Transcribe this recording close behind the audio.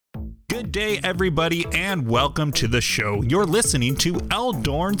Good day, everybody, and welcome to the show. You're listening to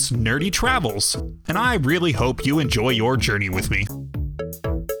Eldorn's Nerdy Travels, and I really hope you enjoy your journey with me.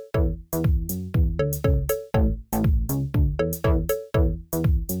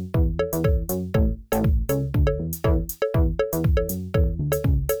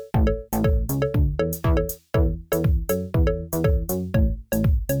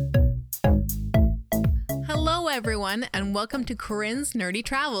 And welcome to Corinne's Nerdy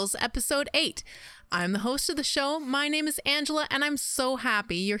Travels, Episode 8. I'm the host of the show. My name is Angela, and I'm so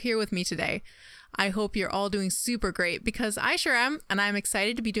happy you're here with me today. I hope you're all doing super great, because I sure am, and I'm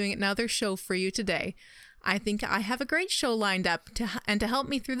excited to be doing another show for you today. I think I have a great show lined up, and to help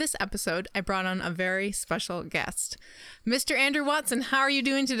me through this episode, I brought on a very special guest. Mr. Andrew Watson, how are you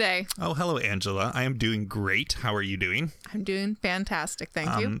doing today? Oh, hello, Angela. I am doing great. How are you doing? I'm doing fantastic,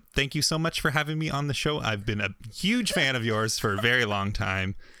 thank you. Thank you so much for having me on the show. I've been a huge fan of yours for a very long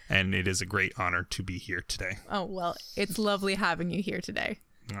time, and it is a great honor to be here today. Oh, well, it's lovely having you here today.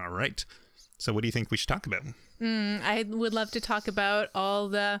 All right. So what do you think we should talk about? I would love to talk about all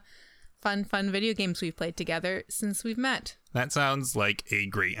the fun video games we've played together since we've met. That sounds like a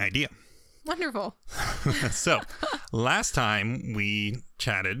great idea. Wonderful. So, last time we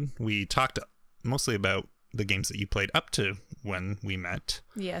chatted, we talked mostly about the games that you played up to when we met.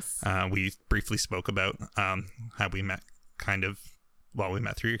 Yes. We briefly spoke about how we met we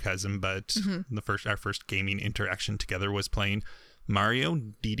met through your cousin, but our first gaming interaction together was playing Mario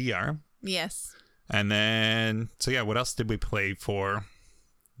DDR. Yes. And then, what else did we play for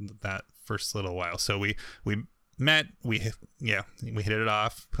that first little while? So we met, we hit it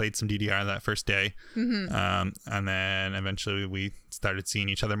off, played some DDR that first day, and then eventually we started seeing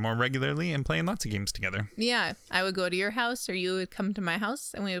each other more regularly and playing lots of games together. Yeah, I would go to your house or you would come to my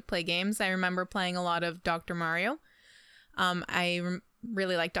house and we would play games. I remember playing a lot of Dr. Mario.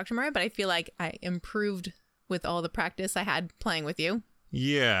 Really like Dr. Mario, but I feel like I improved with all the practice I had playing with you.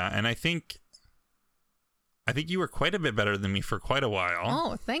 Yeah, and I think you were quite a bit better than me for quite a while.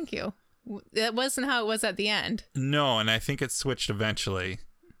 Oh, thank you. That wasn't how it was at the end. No, and I think it switched eventually.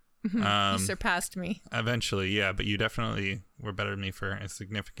 You surpassed me. Eventually, yeah, but you definitely were better than me for a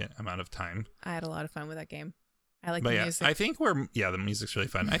significant amount of time. I had a lot of fun with that game. I like the music. I think the music's really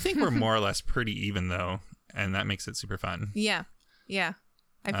fun. I think we're more or less pretty even, though, and that makes it super fun. Yeah.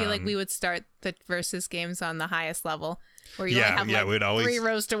 I feel like we would start the versus games on the highest level, where you only have we'd always 3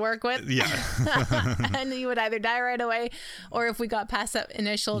 rows to work with. Yeah. And you would either die right away, or if we got past that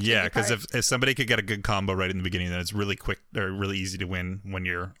initial because if somebody could get a good combo right in the beginning, then it's really quick or really easy to win when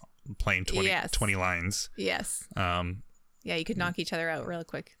you're playing 20 lines. Yes. You could knock each other out real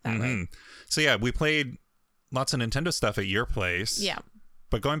quick that way. So we played lots of Nintendo stuff at your place. Yeah.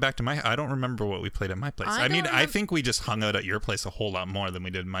 But going back to I don't remember what we played at my place. I think we just hung out at your place a whole lot more than we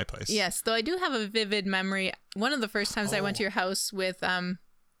did in my place. Yes, though I do have a vivid memory. One of the first times I went to your house with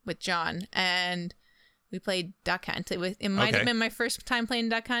John, and we played Duck Hunt. It might have been my first time playing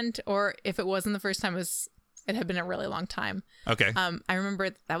Duck Hunt, or if it wasn't the first time, it had been a really long time. Okay. I remember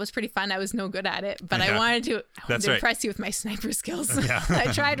that was pretty fun. I was no good at it, but I wanted to impress you with my sniper skills. Yeah.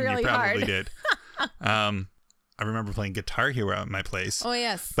 I tried really hard. You probably did. I remember playing Guitar Hero at my place. Oh,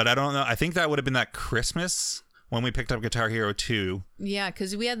 yes. But I don't know. I think that would have been that Christmas when we picked up Guitar Hero 2. Yeah,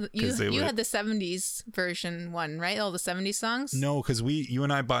 because you had the 70s version one, right? All the 70s songs? No, because you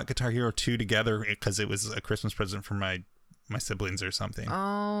and I bought Guitar Hero 2 together because it was a Christmas present for my siblings or something.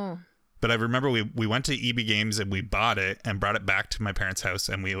 Oh. But I remember we went to EB Games and we bought it and brought it back to my parents' house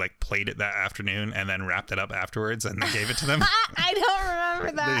and we played it that afternoon and then wrapped it up afterwards and then gave it to them. I don't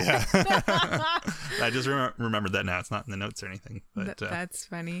remember that. Yeah. I just remembered that now. It's not in the notes or anything. But that's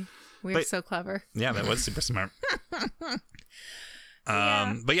funny. We're so clever. Yeah, that was super smart.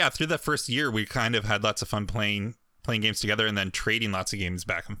 But through that first year, we kind of had lots of fun playing games together and then trading lots of games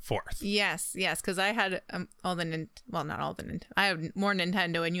back and forth. Yes, because I had not all the Nintendo. I had more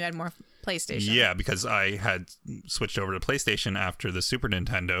Nintendo and you had more PlayStation. Yeah, because I had switched over to PlayStation after the Super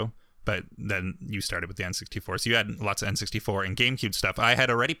Nintendo, but then you started with the N64. So you had lots of N64 and GameCube stuff. I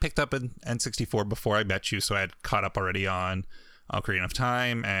had already picked up an N64 before I met you, so I had caught up already on Ocarina of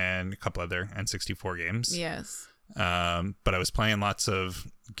Time and a couple other N64 games. Yes. But I was playing lots of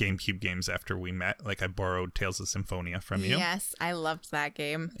GameCube games after we met. I borrowed Tales of Symphonia from you. Yes, I loved that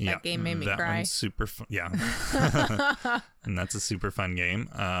game. That game made me cry. That one's super fun. Yeah. And that's a super fun game.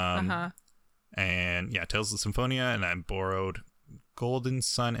 And Tales of Symphonia, and I borrowed Golden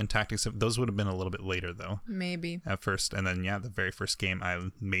Sun and Tactics. Those would have been a little bit later, though. Maybe. At first. And then, the very first game I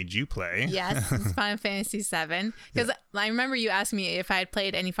made you play. Yes, it's Final Fantasy VII. Because I remember you asked me if I had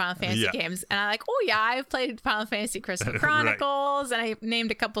played any Final Fantasy games. And I'm like, oh, yeah, I've played Final Fantasy Crystal Chronicles. And I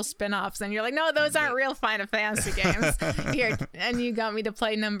named a couple spin-offs. And you're like, no, those aren't real Final Fantasy games. Here. And you got me to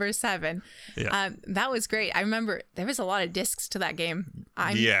play number 7. Yeah. That was great. I remember there was a lot of discs to that game.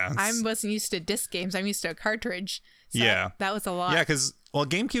 I wasn't used to disc games. I'm used to a cartridge. So that was a lot. Yeah, because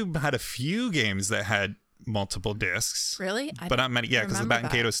GameCube had a few games that had multiple discs. Really? But not many. Yeah, because the Bat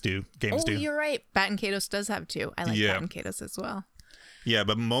and Kaitos games do. You're right. Bat and Kaitos does have 2. I like Bat and Kaitos as well. Yeah,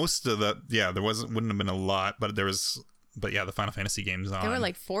 but most of there wouldn't have been a lot, but there was. But the Final Fantasy games on. There were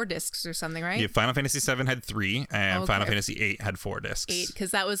like 4 discs or something, right? Yeah, Final Fantasy VII had 3, and Final Fantasy VIII had 4 discs. 8,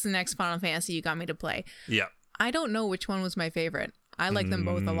 because that was the next Final Fantasy you got me to play. Yeah. I don't know which one was my favorite. I like them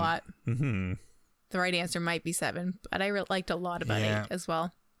both a lot. Mm-hmm. The right answer might be 7, but I liked a lot about 8 as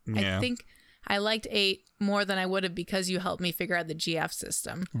well. Yeah. I think I liked 8 more than I would have because you helped me figure out the GF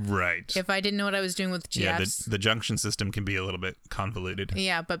system. Right. If I didn't know what I was doing with GFs. Yeah, the junction system can be a little bit convoluted.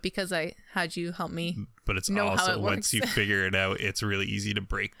 Yeah, but because I had you help me But it's know also, how it works. once you figure it out, it's really easy to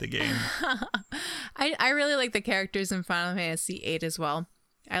break the game. I really like the characters in Final Fantasy VIII as well.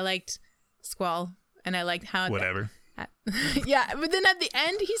 I liked Squall, and I liked how... Whatever. Yeah, but then at the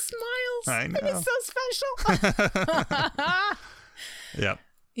end, he smiles. I know. And he's so special. Yeah.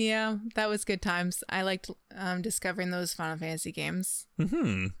 Yeah, that was good times. I liked discovering those Final Fantasy games.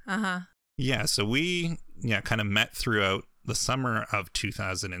 Mm-hmm. Uh-huh. Yeah, so we kind of met throughout the summer of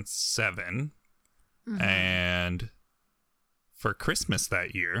 2007. Mm-hmm. And for Christmas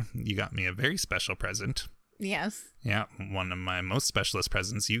that year, you got me a very special present. Yes. Yeah, one of my most specialist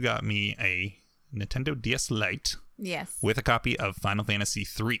presents. You got me a Nintendo DS Lite. Yes. With a copy of Final Fantasy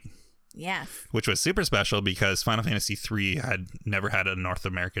III. Yes. Which was super special because Final Fantasy III had never had a North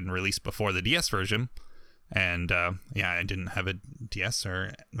American release before the DS version. And I didn't have a DS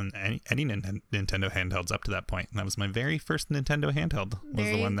or any Nintendo handhelds up to that point. And that was my very first Nintendo handheld, was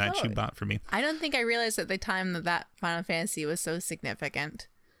the one that you bought for me. I don't think I realized at the time that Final Fantasy was so significant.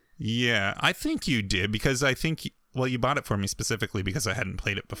 Yeah, I think you did because I think... Well, you bought it for me specifically because I hadn't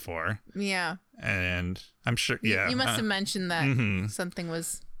played it before. Yeah. And I'm sure, yeah. You must have mentioned that something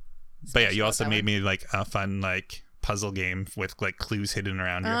was... But yeah, you also made me like a fun like puzzle game with like clues hidden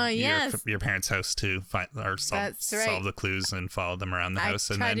around your parents' house to find or solve the clues and follow them around the house.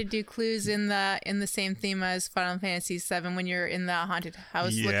 I tried to do clues in the same theme as Final Fantasy VII when you're in the haunted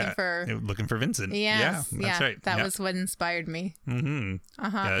house looking for Vincent. Yes, yeah, that's right. That was what inspired me. Mm-hmm.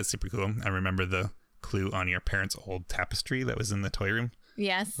 Yeah, that's super cool. I remember the clue on your parents' old tapestry that was in the toy room.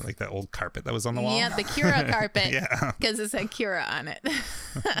 Yes. Like that old carpet that was on the wall. Yeah, the Cura carpet. Yeah. Because it said Cura on it.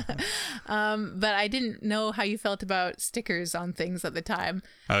 But I didn't know how you felt about stickers on things at the time.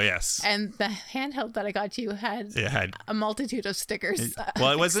 Oh, yes. And the handheld that I got you had a multitude of stickers.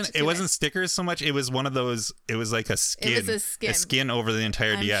 Well, it wasn't stickers so much. It was one of those, it was like a skin. It was a skin. A skin over the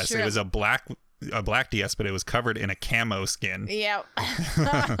entire DS. Sure. It was a black DS, but it was covered in a camo skin. Yeah.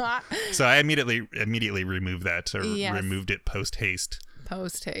 So I immediately removed that, or removed it post haste.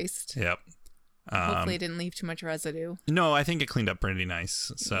 Yep. Hopefully it didn't leave too much residue. No, I think it cleaned up pretty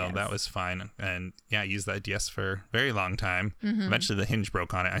nice. So that was fine. And yeah, I used that DS for a very long time. Mm-hmm. Eventually the hinge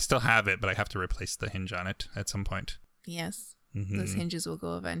broke on it. I still have it, but I have to replace the hinge on it at some point. Yes. Mm-hmm. Those hinges will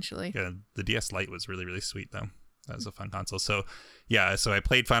go eventually. Yeah, the DS Lite was really, really sweet though. That was a fun console. So yeah, so I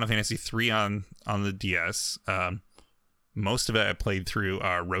played Final Fantasy III on the DS. Most of it I played through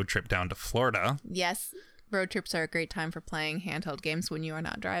our road trip down to Florida. Yes. Road trips are a great time for playing handheld games when you are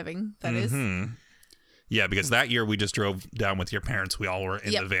not driving. That is. Yeah, because that year we just drove down with your parents. We all were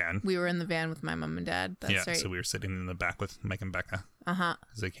in the van. We were in the van with my mom and dad. That's right. So we were sitting in the back with Mike and Becca. As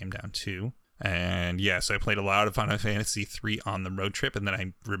they came down too. And yeah, so I played a lot of Final Fantasy III on the road trip. And then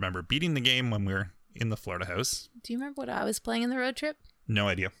I remember beating the game when we were in the Florida house. Do you remember what I was playing in the road trip? No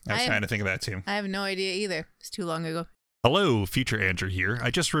idea. I was trying to think of that too. I have no idea either. It's too long ago. Hello, future Andrew here.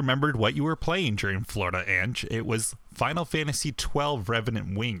 I just remembered what you were playing during Florida, Ange. It was Final Fantasy XII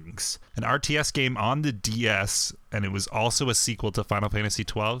Revenant Wings, an RTS game on the DS, and it was also a sequel to Final Fantasy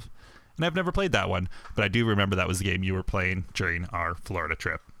XII. And I've never played that one, but I do remember that was the game you were playing during our Florida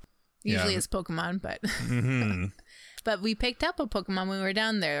trip. Usually it's Pokemon, but... But we picked up a Pokemon when we were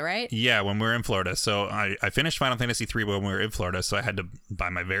down there, right? Yeah, when we were in Florida. So I finished Final Fantasy III when we were in Florida, so I had to buy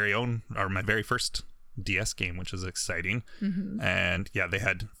my very first DS game, which was exciting. And yeah, they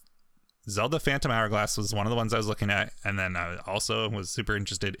had Zelda Phantom Hourglass was one of the ones I was looking at, and then I also was super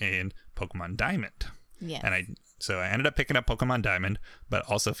interested in Pokemon Diamond. Yeah. And So I ended up picking up Pokemon Diamond, but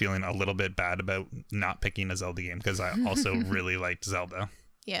also feeling a little bit bad about not picking a Zelda game because I also really liked Zelda.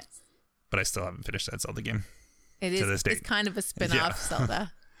 Yes. But I still haven't finished that Zelda game. It is. this day. It's kind of a spin-off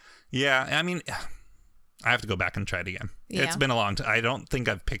Zelda. Yeah, I mean, I have to go back and try it again. Yeah. It's been a long time. I don't think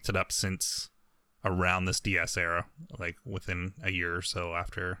I've picked it up since around this DS era, like within a year or so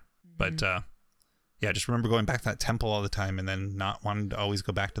after. But yeah, I just remember going back to that temple all the time and then not wanting to always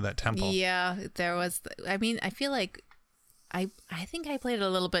go back to that temple. Yeah, there was. I mean, I feel like I think I played it a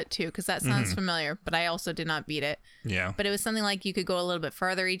little bit too because that sounds familiar, but I also did not beat it. Yeah. But it was something like you could go a little bit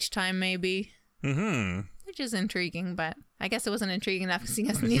further each time, maybe. Mm-hmm. Which is intriguing, but I guess it wasn't intriguing enough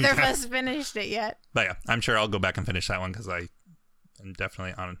because neither of us finished it yet. But yeah, I'm sure I'll go back and finish that one because I am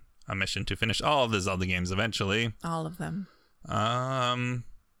definitely on a mission to finish all of the Zelda games eventually. All of them.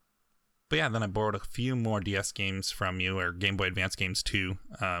 But yeah, then I borrowed a few more DS games from you, or Game Boy Advance games too.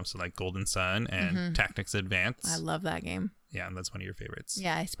 So like Golden Sun and Tactics Advance. I love that game. Yeah, and that's one of your favorites.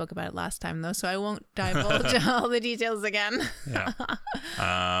 Yeah, I spoke about it last time though, so I won't divulge all the details again. Yeah.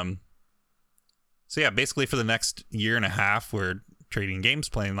 So yeah, basically for the next year and a half, we're trading games,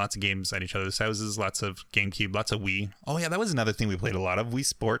 playing lots of games at each other's houses, lots of GameCube, lots of Wii. Oh yeah, that was another thing we played a lot of, Wii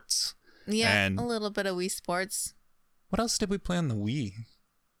Sports. Yeah, and a little bit of Wii Sports. What else did we play on the Wii?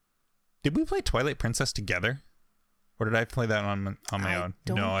 Did we play Twilight Princess together? Or did I play that on my own?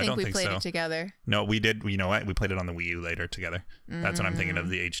 No, I don't think so. we played it together. No, we did. You know what? We played it on the Wii U later together. That's what I'm thinking of,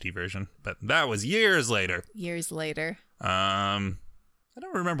 the HD version. But that was years later. Years later. I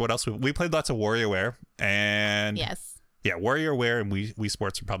don't remember what else we played. Lots of WarioWare and yes, yeah, WarioWare and Wii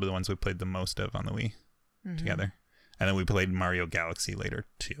Sports are probably the ones we played the most of on the Wii together. And then we played Mario Galaxy later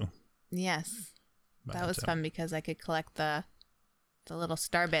too. Yes, that was fun because I could collect the little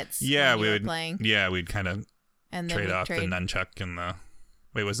star bits. Yeah, we would playing. Yeah, we'd kind of trade off the nunchuck and the.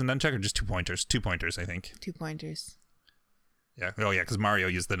 Wait, was it nunchuck or just 2 pointers? 2 pointers, I think. 2 pointers. Yeah. Oh yeah, because Mario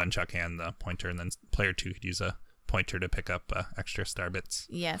used the nunchuck and the pointer, and then player 2 could use a pointer to pick up extra star bits.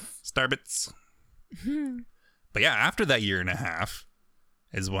 Yes. Star bits. But yeah, after that year and a half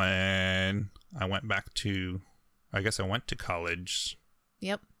is when I went back to, I guess I went to college.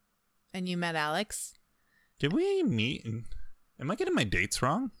 Yep. And you met Alex. Did we meet? Am I getting my dates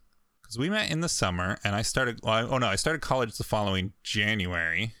wrong? Because we met in the summer and I started, I started college the following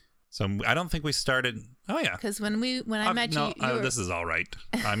January. So I don't think we started. Oh yeah, because when I met you, this is all right.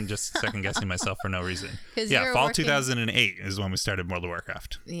 I'm just second guessing myself for no reason. Yeah, fall working... 2008 is when we started World of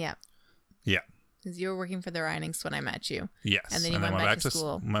Warcraft. Yeah. Yeah. Because you were working for the Reinings when I met you. Yes. And then you went back to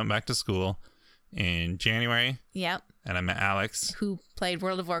school. Went back to school in January. Yep. And I met Alex, who played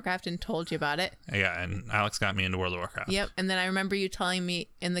World of Warcraft and told you about it. Yeah, and Alex got me into World of Warcraft. Yep. And then I remember you telling me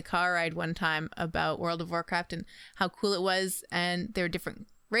in the car ride one time about World of Warcraft and how cool it was, and there were different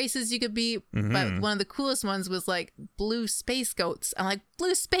races you could be, but one of the coolest ones was like blue space goats. I'm like,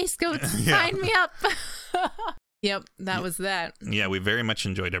 blue space goats, sign me up. Yep, that was that. Yeah, we very much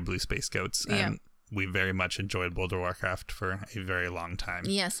enjoyed our blue space goats, and we very much enjoyed World of Warcraft for a very long time.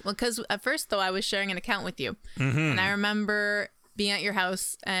 Yes, well, because at first though I was sharing an account with you, and I remember being at your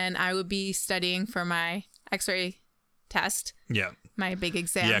house, and I would be studying for my X-ray test. Yeah. My big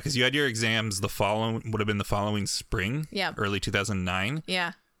exam. Yeah, because you had your exams the following spring. Yeah. Early 2009.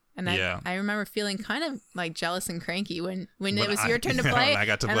 Yeah. And I remember feeling kind of like jealous and cranky when it was your turn to play. I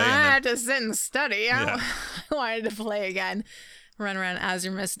got to play. And I had to sit and study. I wanted to play again. Run around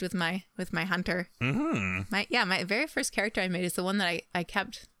Azuremist with my hunter. My very first character I made is the one that I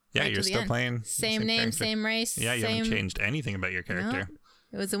kept. Yeah, you're still playing. Same name, character. Same race. Yeah, you haven't changed anything about your character. No,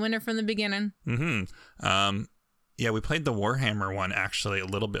 it was a winner from the beginning. Yeah, we played the Warhammer one actually a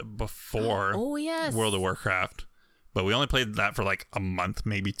little bit before World of Warcraft. But we only played that for like a month,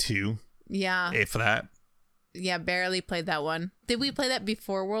 maybe 2. Yeah. If that. Yeah, barely played that one. Did we play that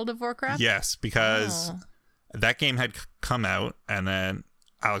before World of Warcraft? Yes, because that game had come out and then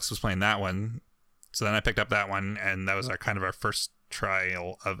Alex was playing that one. So then I picked up that one and that was our first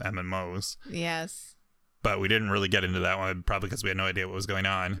trial of MMOs. Yes. But we didn't really get into that one, probably because we had no idea what was going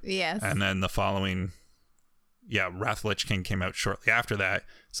on. Yes. And then the following, Wrath of the Lich King came out shortly after that.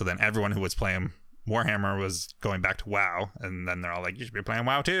 So then everyone who was playing Warhammer was going back to WoW, and then they're all like, you should be playing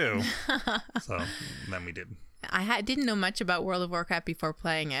WoW too. So then we did. I didn't know much about World of Warcraft before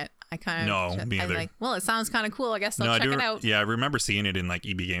playing it. I kind of me either. I was like, well, it sounds kind of cool. I guess I'll check it out. Yeah, I remember seeing it in like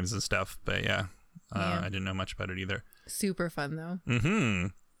EB Games and stuff, but I didn't know much about it either. Super fun though.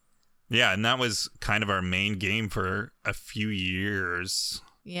 Yeah, and that was kind of our main game for a few years.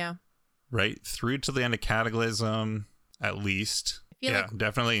 Yeah. Right through to the end of Cataclysm, at least.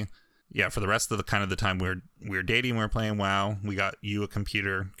 Definitely. yeah, for the rest of the kind of the time we were dating, we were playing WoW. We got you a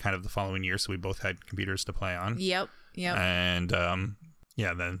computer kind of the following year, so we both had computers to play on. Yep. And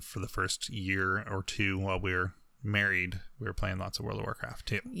yeah, then for the first year or two while we were married, we were playing lots of World of Warcraft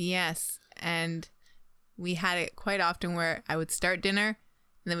too. Yes, and we had it quite often where I would start dinner,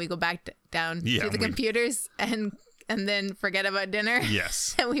 and then we go back down to the computers and then forget about dinner.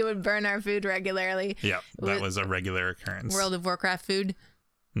 Yes. And we would burn our food regularly. Yeah, that was a regular occurrence. World of Warcraft food.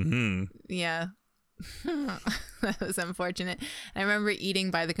 Mm-hmm. Yeah. That was unfortunate. I remember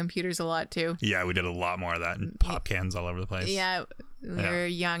eating by the computers a lot too. Yeah, we did a lot more of that and pop cans all over the place. Yeah, we were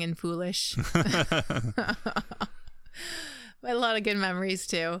young and foolish. But a lot of good memories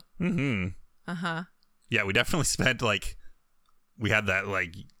too. Mm-hmm. Uh-huh. Yeah, we definitely spent we had that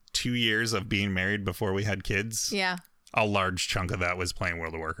 2 years of being married before we had kids. Yeah. A large chunk of that was playing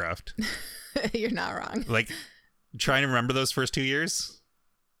World of Warcraft. You're not wrong. Trying to remember those first 2 years.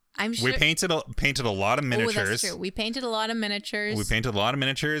 I'm sure we painted a lot of miniatures. Oh, that's true. We painted a lot of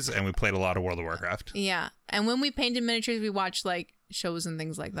miniatures. And we played a lot of World of Warcraft. Yeah. And when we painted miniatures, we watched shows and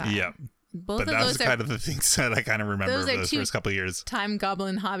things like that. Yeah. But that was kind of the things that I kind of remember of those first couple of years. Time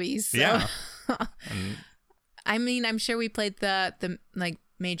goblin hobbies. So. Yeah. I mean, I'm sure we played the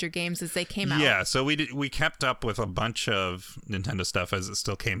major games as they came out. Yeah, so we kept up with a bunch of Nintendo stuff as it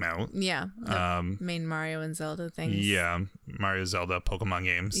still came out. Yeah. Main Mario and Zelda things. Yeah, Mario, Zelda, Pokemon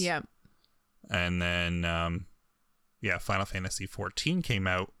games. Yeah. And then Final Fantasy 14 came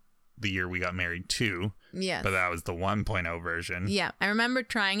out the year we got married too. Yes. But that was the 1.0 version. Yeah, I remember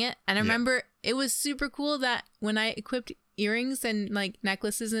trying it, and I remember it was super cool that when I equipped earrings and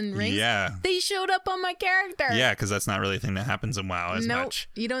necklaces and rings, they showed up on my character. Yeah, because that's not really a thing that happens in WoW as much.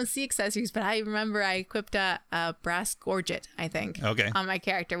 You don't see accessories, but I remember I equipped a brass gorget, I think, on my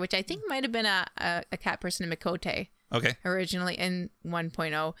character, which I think might have been a cat person in Mikote. Okay. Originally in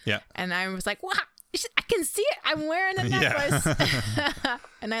 1.0. Yeah. And I was like, wow, I can see it. I'm wearing a necklace. Yeah.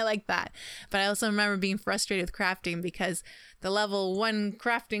 And I like that. But I also remember being frustrated with crafting because the level 1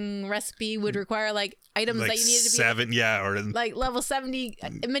 crafting recipe would require items that you needed to be or level 70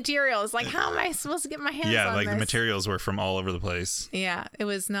 materials. How am I supposed to get my hands on this? The materials were from all over the place. Yeah, it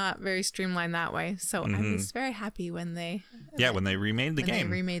was not very streamlined that way. So I was very happy when they when they remade the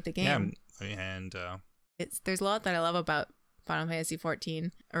game. Yeah, and there's a lot that I love about Final Fantasy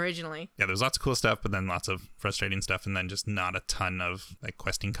 14 originally. Yeah, there's lots of cool stuff, but then lots of frustrating stuff, and then just not a ton of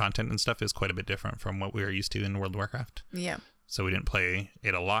questing content and stuff is quite a bit different from what we were used to in World of Warcraft. Yeah. So we didn't play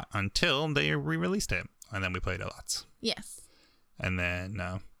it a lot until they re-released it, and then we played it lots. Yes. And then,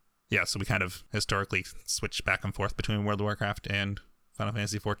 so we kind of historically switched back and forth between World of Warcraft and Final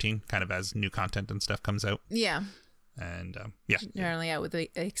Fantasy 14, kind of as new content and stuff comes out. Yeah. And, generally out with the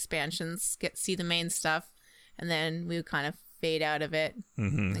expansions, see the main stuff, and then we would kind of fade out of it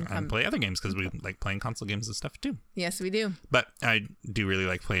and play other games because we like playing console games and stuff too. Yes, we do. But I do really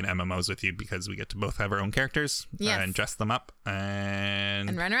like playing MMOs with you because we get to both have our own characters and dress them up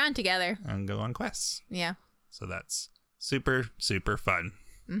and run around together and go on quests. Yeah. So that's super, super fun.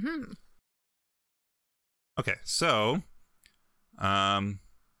 Mm-hmm. Okay, so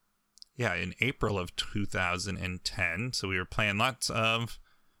in April of 2010, so we were playing lots of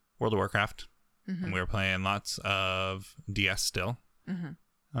World of Warcraft. And we were playing lots of DS still.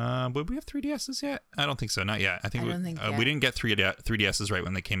 Would we have 3DSs yet? I don't think so. Not yet. I think we didn't get 3DSs right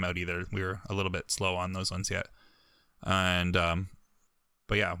when they came out either. We were a little bit slow on those ones yet. And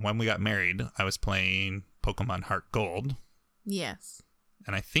but yeah, when we got married, I was playing Pokemon Heart Gold. Yes.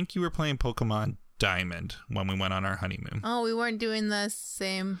 And I think you were playing Pokemon Diamond when we went on our honeymoon. Oh, we weren't doing the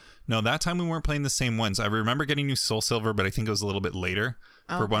same. No, that time we weren't playing the same ones. I remember getting you Soul Silver, but I think it was a little bit later.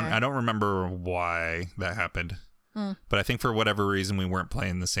 For one, I don't remember why that happened, but I think for whatever reason we weren't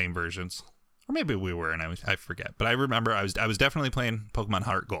playing the same versions, or maybe we were, and I forget. But I remember I was definitely playing Pokemon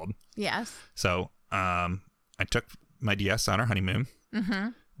Heart Gold. Yes. So I took my DS on our honeymoon.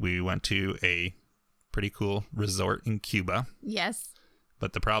 We went to a pretty cool resort in Cuba. Yes.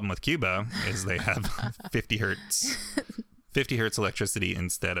 But the problem with Cuba is they have 50 hertz. 50 hertz electricity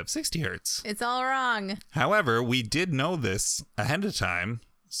instead of 60 hertz. It's all wrong. However, we did know this ahead of time,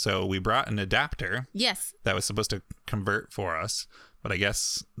 so we brought an adapter. Yes. That was supposed to convert for us, but I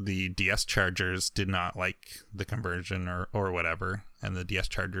guess the DS chargers did not like the conversion or whatever, and the DS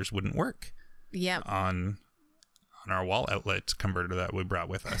chargers wouldn't work. Yep. On our wall outlet converter that we brought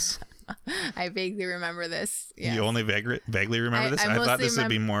with us. I vaguely remember this. Yes. You only vaguely remember this? I thought this would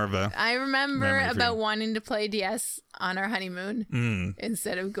be more of a... I remember about wanting to play DS on our honeymoon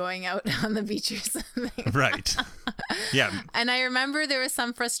instead of going out on the beach or something. Right. Yeah. And I remember there was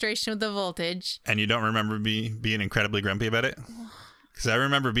some frustration with the voltage. And you don't remember me being incredibly grumpy about it? Because I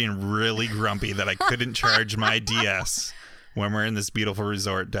remember being really grumpy that I couldn't charge my DS when we're in this beautiful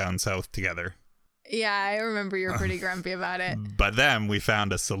resort down south together. Yeah, I remember you were pretty grumpy about it. But then we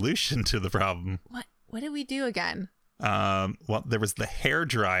found a solution to the problem. What did we do again? Well, there was the hair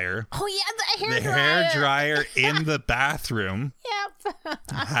dryer. Oh, yeah, the The hair dryer in the bathroom Yep.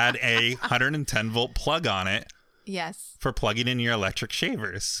 had a 110-volt plug on it Yes. for plugging in your electric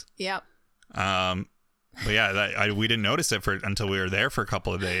shavers. Yep. But yeah, we didn't notice it until we were there for a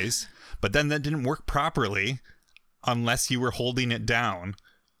couple of days. But then that didn't work properly unless you were holding it down.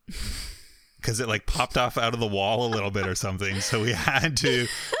 Because it like popped off out of the wall a little bit or something. So we had to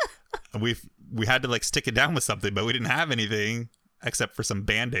we had to like stick it down with something, but we didn't have anything except for some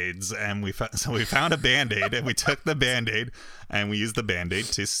Band-Aids. And we found a Band-Aid, and we took the Band-Aid and we used the Band-Aid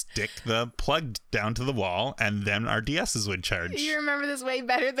to stick the plug down to the wall, and then our DSs would charge. You remember this way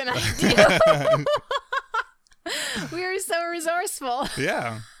better than I do. We were so resourceful.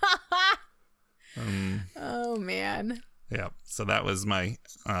 Yeah. Oh, man. Yeah. So that was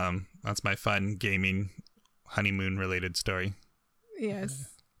that's my fun gaming honeymoon related story. Yes.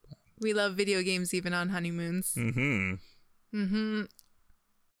 We love video games even on honeymoons. Mm-hmm. Mm-hmm.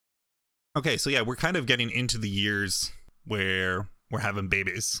 Okay, so yeah, we're kind of getting into the years where we're having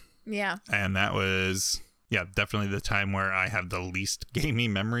babies. Yeah. And that was, yeah, definitely the time where I have the least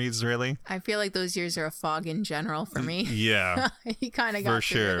gaming memories, really. I feel like those years are a fog in general for me. Yeah. You kind of got For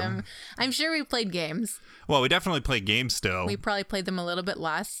through sure. them. I'm sure we played games. Well, we definitely play games still. We probably played them a little bit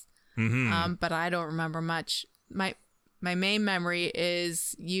less. Mm-hmm. But I don't remember much. My main memory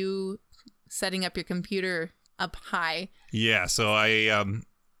is you setting up your computer up high. Yeah, so I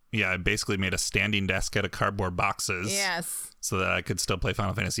basically made a standing desk out of cardboard boxes. Yes. So that I could still play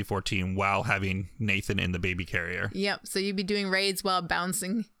Final Fantasy XIV while having Nathan in the baby carrier. Yep. So you'd be doing raids while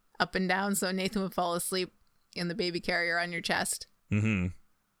bouncing up and down so Nathan would fall asleep in the baby carrier on your chest. Mm-hmm.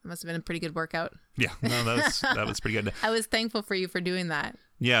 It must have been a pretty good workout. Yeah, no, that was pretty good. I was thankful for you for doing that.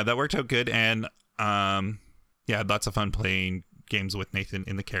 Yeah, that worked out good, and I had lots of fun playing games with Nathan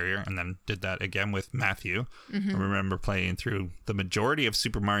in the carrier, and then did that again with Matthew. Mm-hmm. I remember playing through the majority of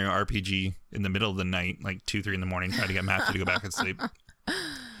Super Mario RPG in the middle of the night, like 2-3 in the morning, trying to get Matthew to go back and sleep.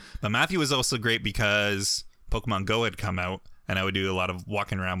 But Matthew was also great because Pokemon Go had come out, and I would do a lot of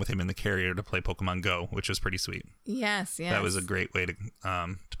walking around with him in the carrier to play Pokemon Go, which was pretty sweet. Yes, yes. That was a great way to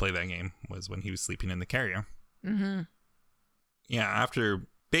play that game, was when he was sleeping in the carrier. Mm-hmm. Yeah, after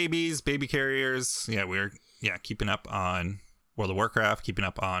baby carriers, yeah, we were keeping up on World of Warcraft, keeping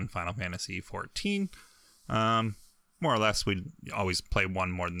up on Final Fantasy XIV. More or less, we'd always play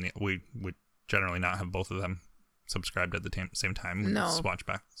one more than we would generally not have both of them subscribed at the same time. We'd No. swatch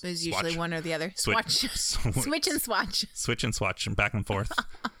back. So it's usually one or the other. Switch. Switch and swatch. Switch and swatch and back and forth.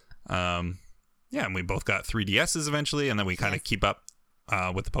 Yeah, and we both got 3DSs eventually, and then we kind of keep up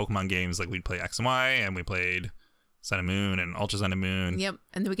with the Pokemon games. Like we'd play X and Y, and we played Sun and Moon and Ultra Sun and Moon. Yep.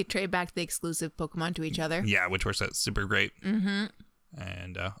 And then we could trade back the exclusive Pokemon to each other. Yeah, which works out super great. Mm-hmm.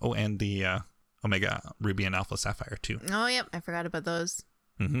 And and the Omega Ruby and Alpha Sapphire too. Oh, yep. I forgot about those.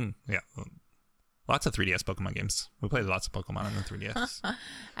 Mm-hmm. Yeah. Lots of 3DS Pokemon games. We played lots of Pokemon on the 3DS.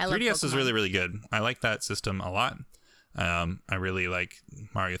 I love 3DS is Pokemon. really, really good. I like that system a lot. I really like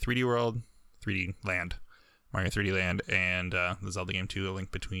Mario 3D World, 3D Land, Mario 3D Land, and the Zelda game 2, A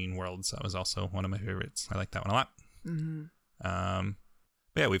Link Between Worlds. That was also one of my favorites. I like that one a lot. Mm-hmm.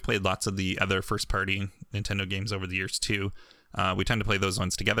 But yeah, we've played lots of the other first-party Nintendo games over the years too. We tend to play those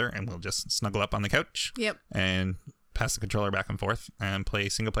ones together, and we'll just snuggle up on the couch. Yep. And pass the controller back and forth and play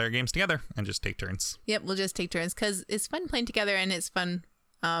single-player games together and just take turns. Yep. We'll just take turns because it's fun playing together and it's fun,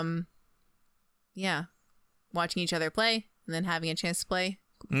 watching each other play and then having a chance to play.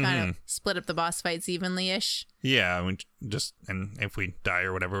 Kind of split up the boss fights evenly-ish. Yeah, and if we die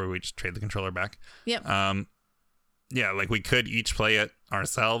or whatever, we just trade the controller back. Yep. Yeah, like we could each play it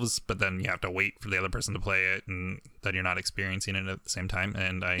ourselves, but then you have to wait for the other person to play it, and then you're not experiencing it at the same time.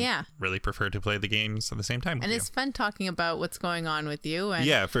 And I really prefer to play the games at the same time with and you. it's fun talking about what's going on with you. And,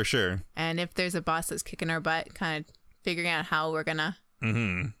 Yeah, for sure. And if there's a boss that's kicking our butt, kind of figuring out how we're going to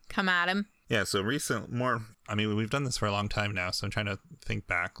come at him. Yeah, so we've done this for a long time now, so I'm trying to think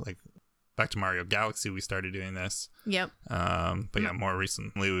back to Mario Galaxy, we started doing this. Yep. But yeah, more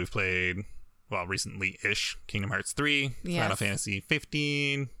recently we've played, recently-ish, Kingdom Hearts 3, Yes. Final Fantasy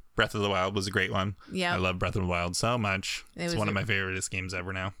 15, Breath of the Wild was a great one. Yeah. I love Breath of the Wild so much. It's was one of my favoriteest games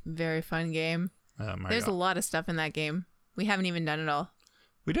ever now. Very fun game. Mario. There's a lot of stuff in that game. We haven't even done it all.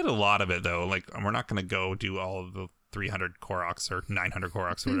 We did a lot of it, though. Like, we're not going to go do all of the 300 Koroks or 900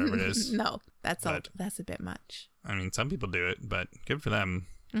 Koroks or whatever it is. No, that's a bit much. I mean, some people do it, but good for them.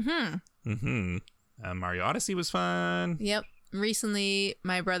 Mm-hmm. Mario Odyssey was fun. Yep. recently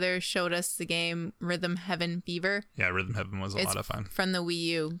my brother showed us the game Rhythm Heaven Fever. Yeah, Rhythm Heaven was a lot of fun. From the Wii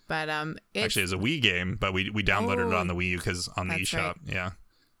U, but actually it's a Wii game, but we downloaded it on the Wii U because on the eShop. Right. Yeah.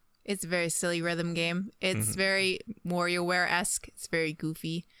 It's a very silly rhythm game. It's very WarioWare-esque. It's very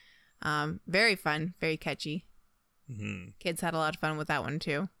goofy. Very fun, very catchy. Kids had a lot of fun with that one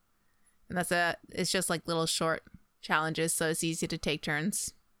too. And it's just like little short challenges, so it's easy to take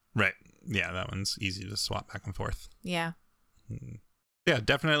turns. Right. Yeah, that one's easy to swap back and forth. Yeah. Yeah,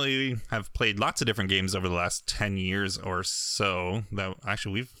 definitely have played lots of different games over the last 10 years or so. That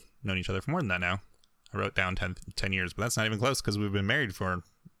actually, we've known each other for more than that now. I wrote down 10 years, but that's not even close because we've been married for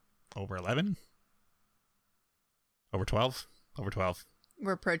over 11? Over 12? Over 12.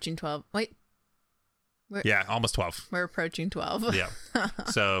 We're approaching 12. Wait. Yeah, almost 12. We're approaching 12. Yeah.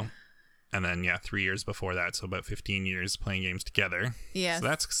 So, and then, 3 years before that. So about 15 years playing games together. Yeah. So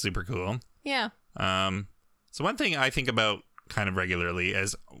that's super cool. Yeah. So one thing I think about kind of regularly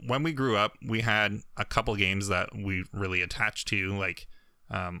is when we grew up, we had a couple games that we really attached to. Like,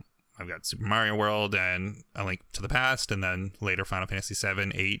 I've got Super Mario World and A Link to the Past, and then later Final Fantasy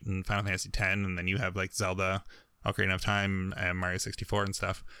 7, 8, and Final Fantasy 10, and then you have like Zelda, Ocarina of Time, and Mario 64 and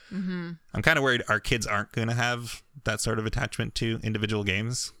stuff. I'm kind of worried our kids aren't going to have that sort of attachment to individual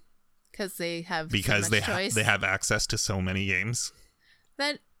games because they have choice. They have access to so many games.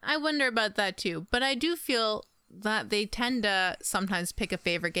 That I wonder about that too, but I do feel that they tend to sometimes pick a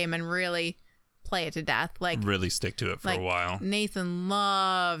favorite game and really play it to death. Like really stick to it for a while. Nathan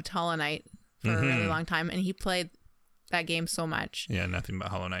loved Hollow Knight for a really long time, and he played that game so much. Yeah, nothing but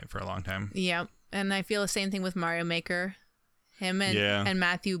Hollow Knight for a long time. Yeah, and I feel the same thing with Mario Maker. Him and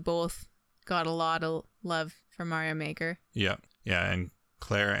Matthew both got a lot of love for Mario Maker. Yeah, and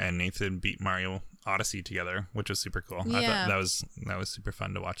Claire and Nathan beat Mario Odyssey together, which was super cool. Yeah. I thought that was super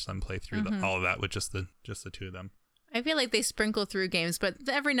fun to watch them play through all of that with just the two of them. I feel like they sprinkle through games, but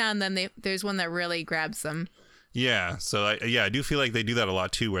every now and then there's one that really grabs them. Yeah, so I do feel like they do that a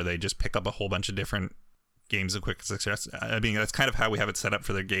lot too, where they just pick up a whole bunch of different games of quick success. I mean, that's kind of how we have it set up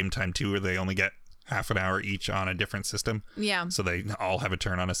for their game time too, where they only get half an hour each on a different system. Yeah. So they all have a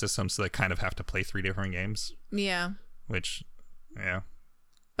turn on a system, so they kind of have to play 3 different games. Yeah. Which, yeah.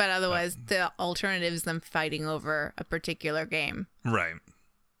 But otherwise, the alternative is them fighting over a particular game. Right.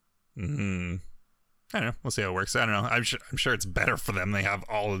 I don't know. We'll see how it works. I don't know. I'm sure it's better for them. They have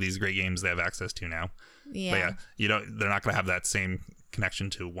all of these great games they have access to now. Yeah. But they're not going to have that same connection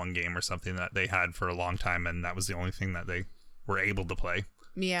to one game or something that they had for a long time, and that was the only thing that they were able to play.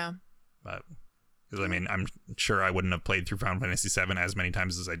 Yeah. But, because I mean, I'm sure I wouldn't have played through Final Fantasy 7 as many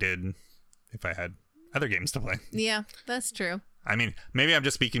times as I did if I had other games to play. Yeah, that's true. I mean, maybe I'm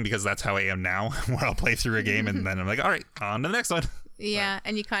just speaking because that's how I am now, where I'll play through a game and then I'm like, all right, on to the next one. Yeah,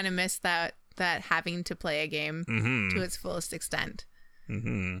 and you kind of miss that having to play a game to its fullest extent.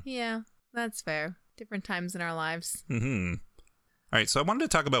 Yeah, that's fair. Different times in our lives. All right, so I wanted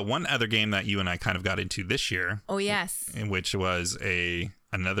to talk about one other game that you and I kind of got into this year. Oh, yes. Which was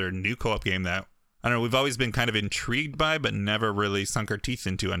another new co-op game that, I don't know, we've always been kind of intrigued by, but never really sunk our teeth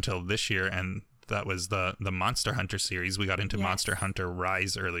into until this year, and that was the Monster Hunter series. We got into Monster Hunter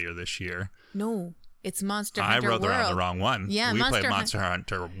Rise earlier this year. No, it's Monster Hunter World. I wrote the wrong one. Yeah, we played Monster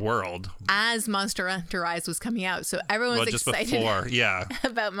Hunter World as Monster Hunter Rise was coming out, so everyone was excited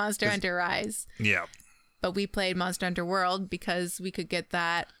about Monster Hunter Rise. Yeah. But we played Monster Hunter World because we could get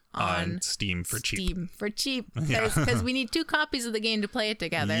that on Steam for cheap. Because we need 2 copies of the game to play it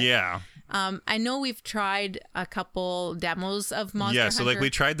together. Yeah. I know we've tried a couple demos of Monster Hunter. Yeah, so like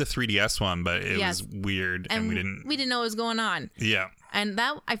we tried the 3DS one, but it was weird and we didn't know what was going on. Yeah. And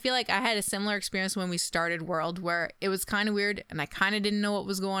that, I feel like I had a similar experience when we started World, where it was kind of weird and I kind of didn't know what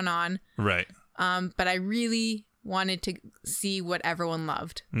was going on. Right. But I really wanted to see what everyone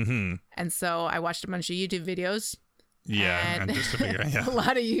loved. And so I watched a bunch of YouTube videos. Yeah, and just to figure out, a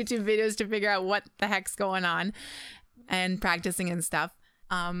lot of YouTube videos to figure out what the heck's going on and practicing and stuff.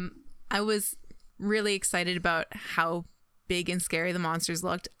 I was really excited about how big and scary the monsters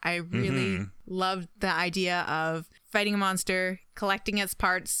looked. I really loved the idea of fighting a monster, collecting its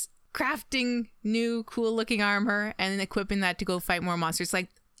parts, crafting new cool looking armor, and then equipping that to go fight more monsters. Like,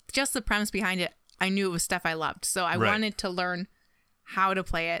 just the premise behind it, I knew it was stuff I loved. So I wanted to learn how to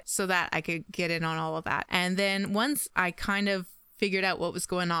play it so that I could get in on all of that. And then once I kind of figured out what was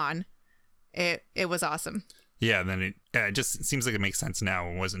going on, it was awesome. Yeah, then it just seems like it makes sense now.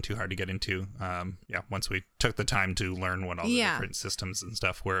 It wasn't too hard to get into. Once we took the time to learn what all the different systems and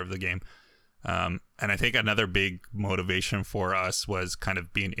stuff were of the game. And I think another big motivation for us was kind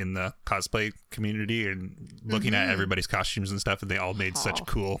of being in the cosplay community and looking at everybody's costumes and stuff, and they all made such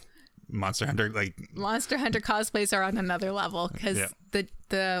cool Monster Hunter, like Monster Hunter cosplays are on another level because Yeah.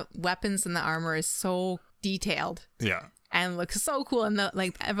 the weapons and the armor is so detailed yeah. and looks so cool, and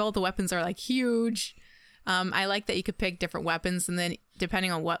all the weapons are like huge. I like that you could pick different weapons, and then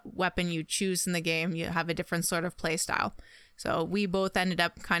depending on what weapon you choose in the game, you have a different sort of play style. So we both ended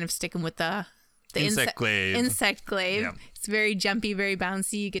up kind of sticking with the Insect glaive. Insect glaive. Yeah. It's very jumpy, very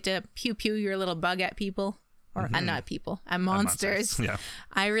bouncy. You get to pew pew your little bug at people, or not people, at monsters. Yeah.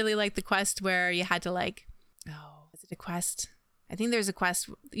 I really like the quest where you had to is it a quest? I think there's a quest.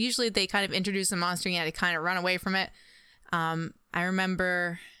 Usually they kind of introduce a monster and you had to kind of run away from it. I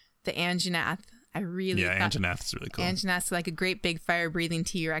remember the Anjanath. Anjanath is really cool. Anjanath's like a great big fire-breathing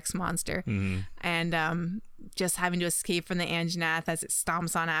T-Rex monster. And just having to escape from the Anjanath as it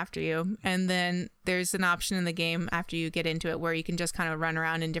stomps on after you. And then there's an option in the game after you get into it where you can just kind of run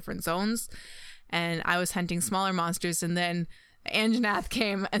around in different zones. And I was hunting smaller monsters, and then the Anjanath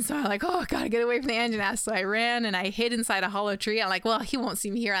came, and so I'm like, oh, I gotta get away from the Anjanath. So I ran and I hid inside a hollow tree. I'm like, well, he won't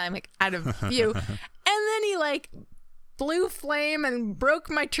see me here. I'm like out of view. And then he like blew flame and broke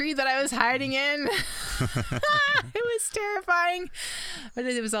my tree that I was hiding in. It was terrifying, but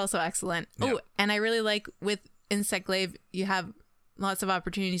it was also excellent. Yeah. Oh, and I really like with Insect Glaive, you have lots of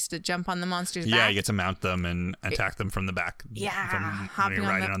opportunities to jump on the monster's back. Yeah, you get to mount them and attack them from the back. Yeah, From when hopping you're on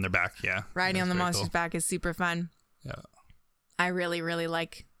riding on their back. Yeah. Riding on That's the very monster's cool. back is super fun. Yeah. I really, really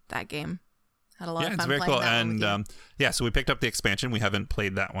like that game. Had a lot of fun it's very playing cool. that one with And you. so we picked up the expansion. We haven't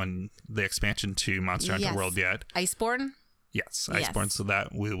played that one, the expansion to Monster Hunter Yes. World yet. Iceborne? Yes, Yes. Iceborne. So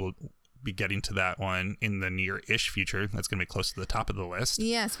that we will be getting to that one in the near-ish future. That's going to be close to the top of the list.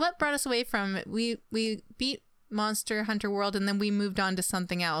 Yes. What brought us away from it? We beat Monster Hunter World, and then we moved on to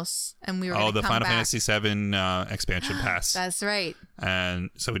something else, and we were gonna the come Final back. Fantasy VII expansion pass. That's right. And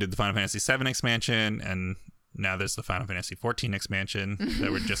so we did the Final Fantasy VII expansion, and now there's the Final Fantasy XIV expansion that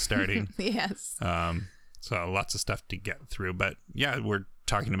we're just starting. Yes. So lots of stuff to get through. But yeah, we're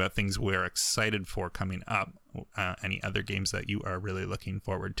talking about things we're excited for coming up. Any other games that you are really looking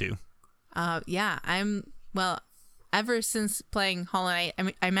forward to? Ever since playing Hollow Knight,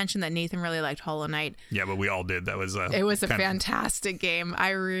 I mentioned that Nathan really liked Hollow Knight. Yeah, but we all did. That was It was a fantastic game. I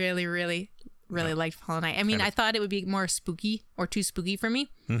really, really, really liked Hollow Knight. I mean, I thought it would be more spooky or too spooky for me,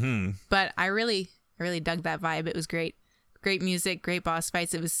 but I really dug that vibe. It was great. Great music, great boss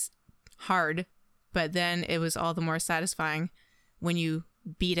fights. It was hard, but then it was all the more satisfying when you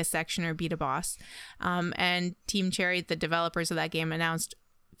beat a section or beat a boss. And Team Cherry, the developers of that game, announced,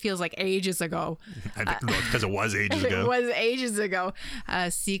 feels like ages ago. Because it was ages ago. It was ages ago.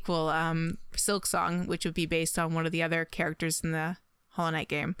 A sequel, Silk Song, which would be based on one of the other characters in the Hollow Knight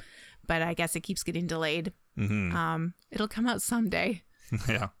game. But I guess it keeps getting delayed. It'll come out someday.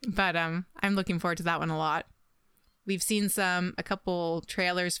 Yeah. But I'm looking forward to that one a lot. We've seen a couple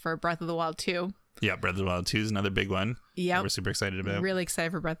trailers for Breath of the Wild 2. Yeah, Breath of the Wild 2 is another big one. Yeah, we're super excited about. Really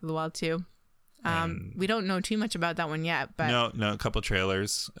excited for Breath of the Wild 2. We don't know too much about that one yet, but no, a couple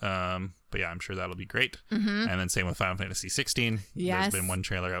trailers. But yeah, I'm sure that'll be great. And then same with Final Fantasy 16. Yes. There's been one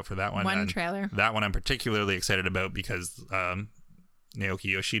trailer out for that one. One trailer. That one I'm particularly excited about because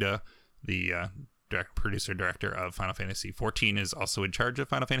Naoki Yoshida, the producer-director of Final Fantasy 14, is also in charge of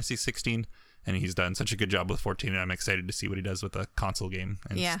Final Fantasy 16. And he's done such a good job with 14, and I'm excited to see what he does with a console game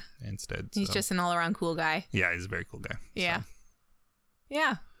instead. He's just an all-around cool guy. Yeah, he's a very cool guy. Yeah. So.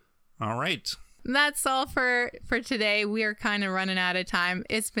 Yeah. All right. That's all for today. We are kind of running out of time.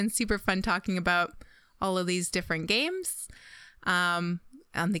 It's been super fun talking about all of these different games, the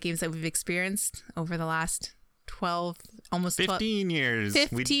games that we've experienced over the last 15 years.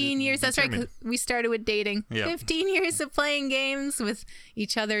 15 years. That's right. 'Cause we started with dating. Yep. 15 years of playing games with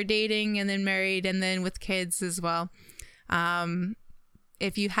each other, dating, and then married, and then with kids as well.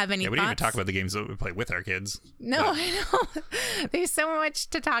 If you have any we thoughts, didn't even talk about the games that we play with our kids. No, I know. There's so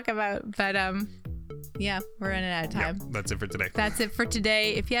much to talk about, but yeah, we're running out of time. Yep, that's it for today. That's it for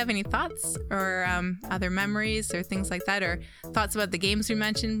today. If you have any thoughts or other memories or things like that, or thoughts about the games we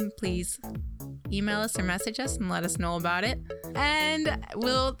mentioned, please email us or message us and let us know about it. And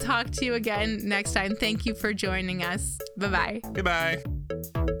we'll talk to you again next time. Thank you for joining us. Bye-bye. Goodbye.